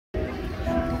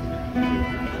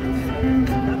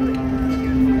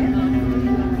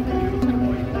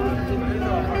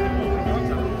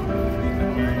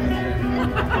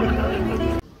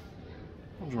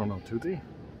tutti.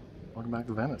 Welcome back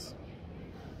to Venice.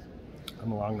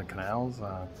 I'm along the canals.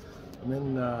 I'm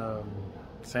in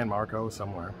San Marco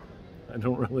somewhere. I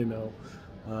don't really know.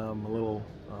 I'm a little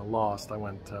lost. I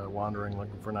went wandering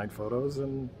looking for night photos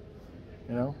and,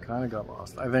 you know, kind of got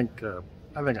lost. I think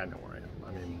I know where I am.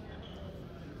 I mean,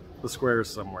 the square is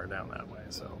somewhere down that way,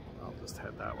 so I'll just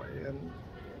head that way and,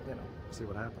 you know, see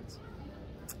what happens.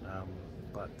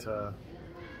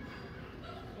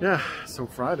 Yeah, so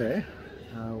Friday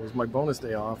was my bonus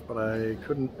day off, but I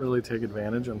couldn't really take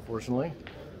advantage, unfortunately.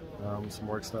 Some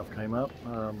work stuff came up,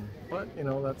 but you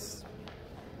know, that's,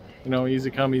 you know, easy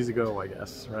come, easy go, I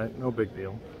guess, right? No big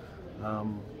deal. I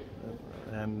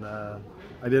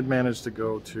did manage to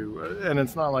go to, and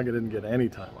it's not like I didn't get any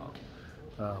time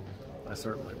off. I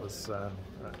certainly was, I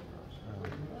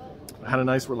had a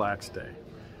nice relaxed day.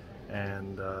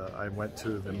 And I went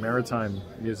to the Maritime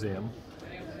Museum,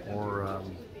 or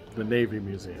the Navy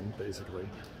Museum, basically.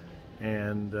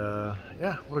 And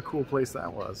yeah, what a cool place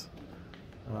that was.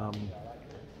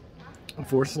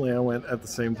 Unfortunately, I went at the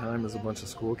same time as a bunch of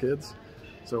school kids,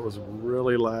 so it was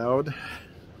really loud.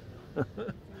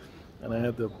 And I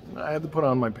had to put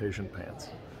on my patient pants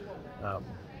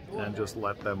and just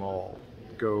let them all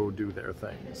go do their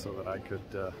thing so that I could,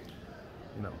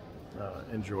 you know,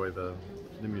 enjoy the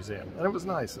museum. And it was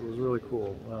nice. It was really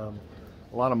cool.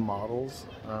 A lot of models,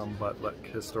 but like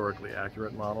historically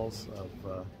accurate models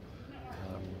of,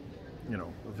 you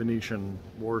know, Venetian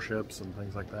warships and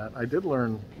things like that. I did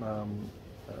learn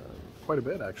quite a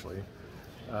bit, actually,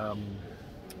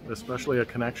 especially a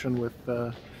connection with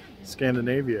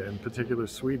Scandinavia, in particular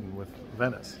Sweden, with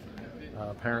Venice.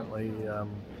 Apparently,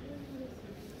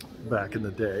 back in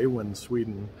the day when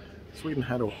Sweden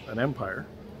had an empire,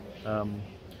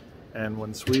 and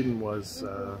when Sweden was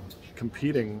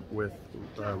competing with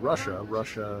Russia,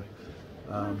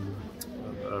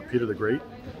 Peter the Great,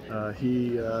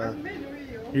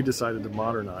 he decided to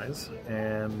modernize,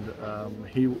 and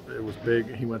it was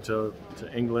big. He went to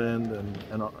England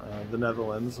and the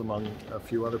Netherlands, among a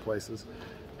few other places,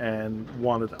 and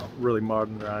wanted to really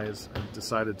modernize, and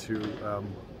decided to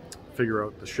figure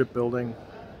out the shipbuilding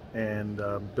and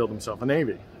build himself a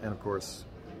navy. And of course,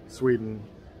 Sweden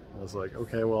was like,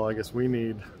 okay, well, I guess we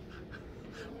need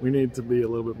to be a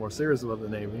little bit more serious about the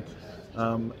Navy.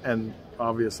 And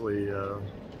obviously, you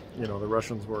know, the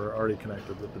Russians were already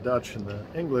connected with the Dutch and the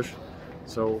English.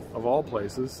 So of all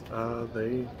places,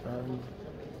 they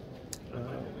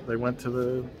went to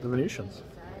the Venetians.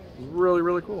 It was really,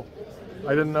 really cool. I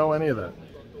didn't know any of that.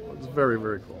 It was very,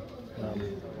 very cool.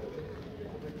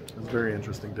 It was a very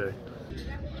interesting day.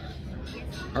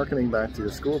 Harkening back to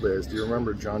your school days, do you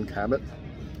remember John Cabot?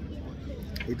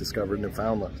 He discovered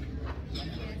Newfoundland.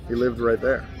 He lived right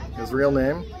there. His real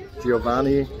name,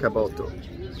 Giovanni Caboto.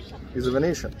 He's a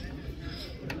Venetian.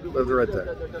 Lived right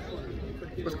there.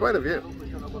 It was quite a view.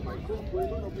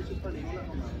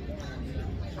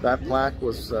 That plaque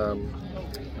was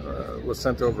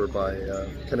sent over by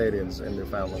Canadians in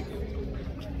Newfoundland.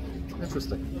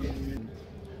 Interesting.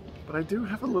 But I do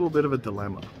have a little bit of a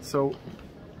dilemma. So,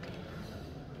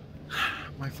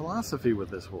 my philosophy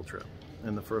with this whole trip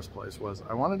in the first place was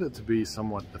I wanted it to be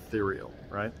somewhat ethereal,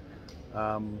 right?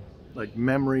 Like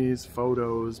memories,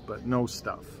 photos, but no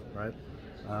stuff, right?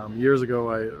 Years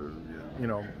ago, I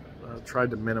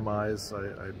tried to minimize.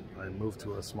 I moved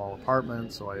to a small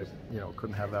apartment, so I, you know,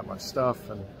 couldn't have that much stuff.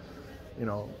 And, you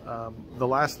know, the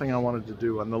last thing I wanted to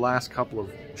do on the last couple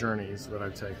of journeys that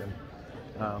I've taken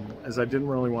is I didn't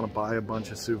really want to buy a bunch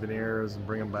of souvenirs and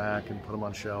bring them back and put them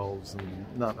on shelves and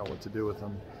not know what to do with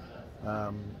them.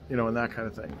 You know, and that kind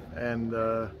of thing. And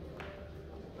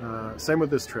same with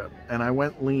this trip. And I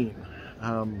went lean,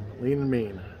 lean and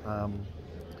mean.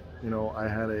 You know, I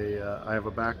have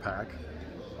a backpack,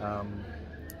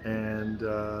 and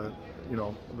you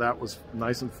know, that was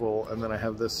nice and full. And then I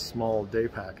have this small day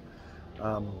pack.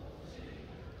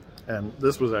 And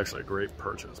this was actually a great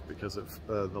purchase because of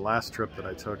the last trip that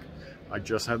I took, I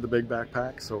just had the big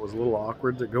backpack, so it was a little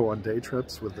awkward to go on day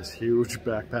trips with this huge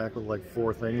backpack with like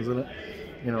 4 things in it,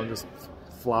 you know, just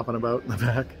flopping about in the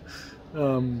back.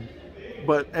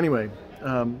 But anyway,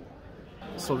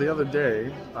 so the other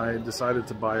day I decided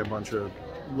to buy a bunch of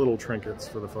little trinkets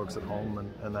for the folks at home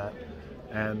and that.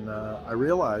 And I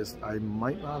realized I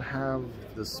might not have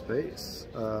the space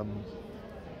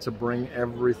to bring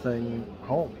everything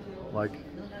home. Like,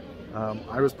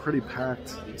 I was pretty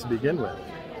packed to begin with.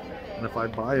 And if I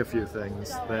buy a few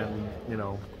things, then, you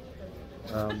know,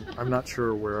 I'm not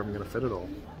sure where I'm going to fit it all.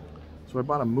 So I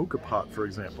bought a muka pot, for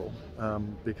example,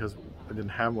 because I didn't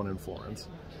have one in Florence.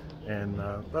 And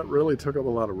that really took up a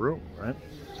lot of room, right?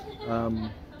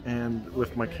 And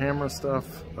with my camera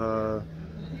stuff, I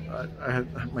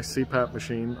had my CPAP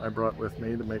machine I brought with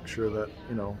me to make sure that,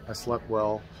 you know, I slept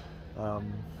well.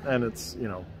 And it's, you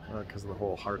know, because of the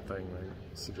whole heart thing, they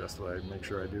suggested I make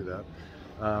sure I do that.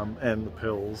 And the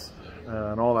pills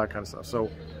and all that kind of stuff. So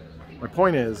my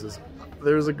point is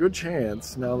there's a good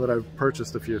chance, now that I've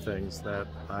purchased a few things, that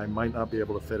I might not be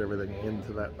able to fit everything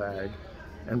into that bag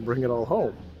and bring it all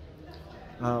home.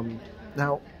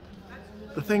 Now,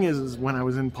 the thing is when I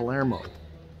was in Palermo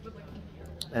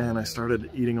and I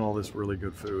started eating all this really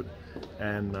good food,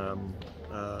 and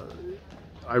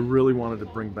I really wanted to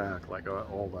bring back like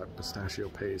all that pistachio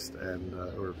paste and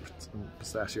or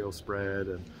pistachio spread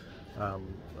and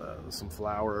some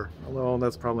flour, although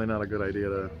that's probably not a good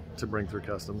idea to bring through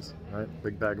customs, right?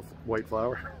 Big bag of white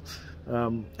flour.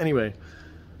 Anyway,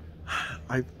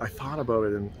 I thought about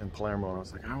it in Palermo, and I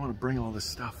was like, I want to bring all this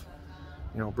stuff,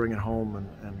 you know, bring it home,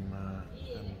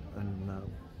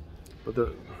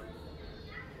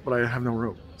 but I have no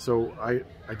room. So I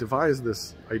devised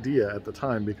this idea at the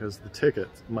time, because the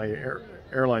tickets, my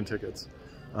airline tickets,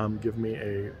 give me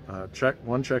a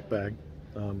one check bag,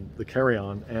 the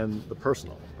carry-on, and the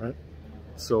personal, right?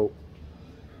 So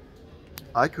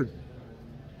I could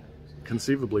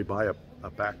conceivably buy a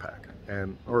backpack,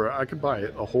 or I could buy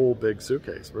a whole big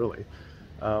suitcase, really,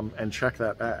 and check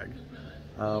that bag,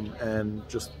 and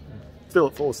just fill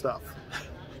it full of stuff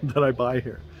that I buy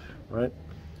here, right?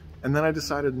 And then I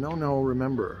decided, no,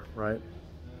 remember, right?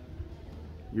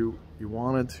 You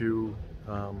wanted to,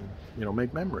 you know,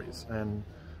 make memories and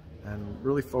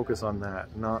really focus on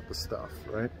that, not the stuff,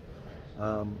 right?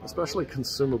 Especially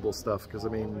consumable stuff, because I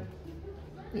mean,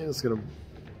 you're just gonna,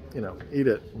 you know, eat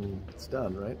it and it's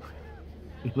done, right?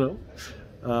 You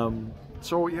know.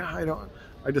 So yeah,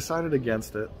 I decided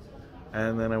against it,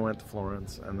 and then I went to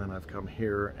Florence, and then I've come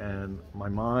here, and my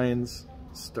mind's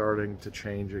starting to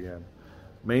change again.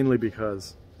 Mainly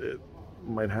because it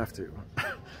might have to,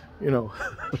 you know.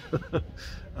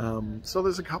 So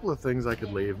there's a couple of things I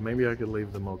could leave. Maybe I could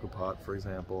leave the mocha pot, for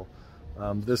example.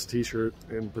 This t-shirt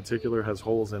in particular has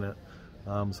holes in it,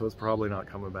 so it's probably not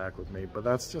coming back with me, but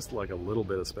that's just like a little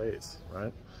bit of space,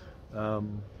 right?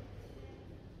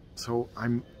 So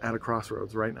I'm at a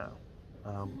crossroads right now,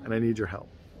 and I need your help.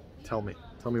 Tell me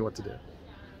what to do.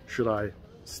 Should I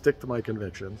stick to my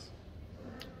convictions,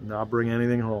 not bring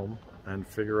anything home, and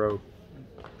figure out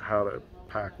how to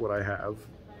pack what I have,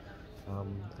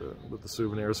 with the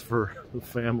souvenirs for the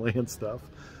family and stuff,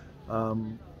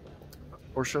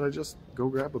 or should I just go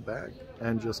grab a bag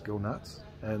and just go nuts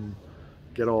and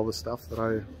get all the stuff that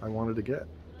I wanted to get,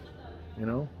 you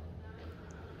know?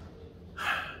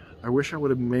 I wish I would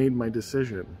have made my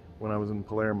decision when I was in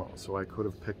Palermo, so I could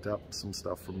have picked up some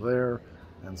stuff from there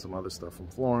and some other stuff from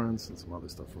Florence and some other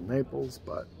stuff from Naples,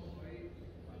 but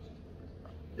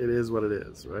it is what it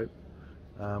is, right?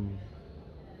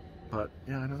 But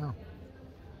yeah, I don't know.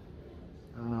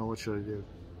 What should I do?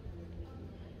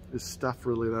 Is stuff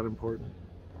really that important?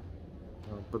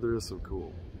 But there is some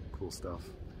cool stuff,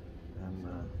 and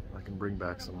I can bring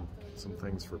back some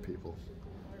things for people.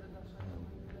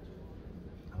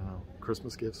 I don't know,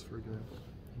 Christmas gifts, for example.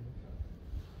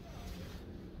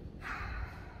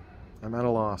 I'm at a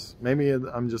loss. Maybe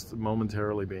I'm just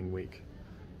momentarily being weak,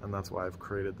 and that's why I've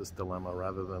created this dilemma,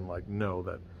 rather than like know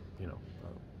that, you know,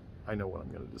 I know what I'm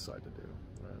going to decide to do,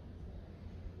 right?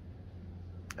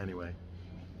 Anyway,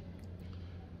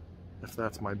 if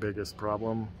that's my biggest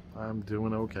problem, I'm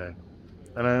doing okay,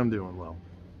 and I am doing well,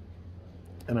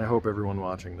 and I hope everyone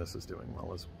watching this is doing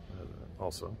well as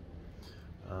also.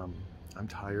 I'm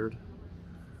tired.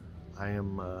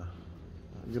 I'm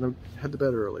gonna head to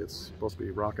bed early. It's supposed to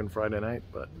be rockin' Friday night,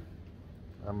 but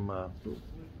I'm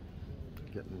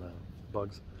getting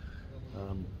bugs.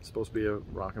 It's supposed to be a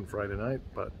rockin' Friday night,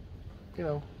 but you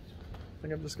know, I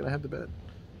think I'm just gonna head to bed.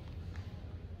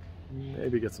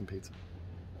 Maybe get some pizza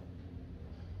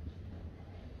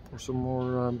or some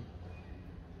more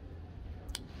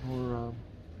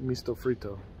misto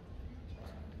frito.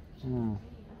 I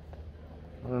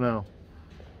don't know.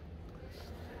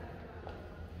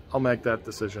 I'll make that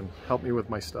decision. Help me with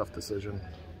my stuff decision.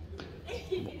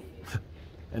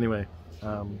 Anyway,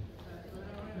 I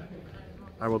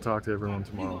will talk to everyone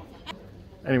tomorrow.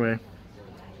 Anyway,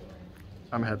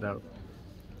 I'm heading out.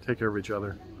 Take care of each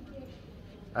other.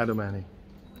 A domani.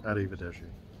 Arrivederci.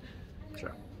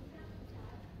 Ciao.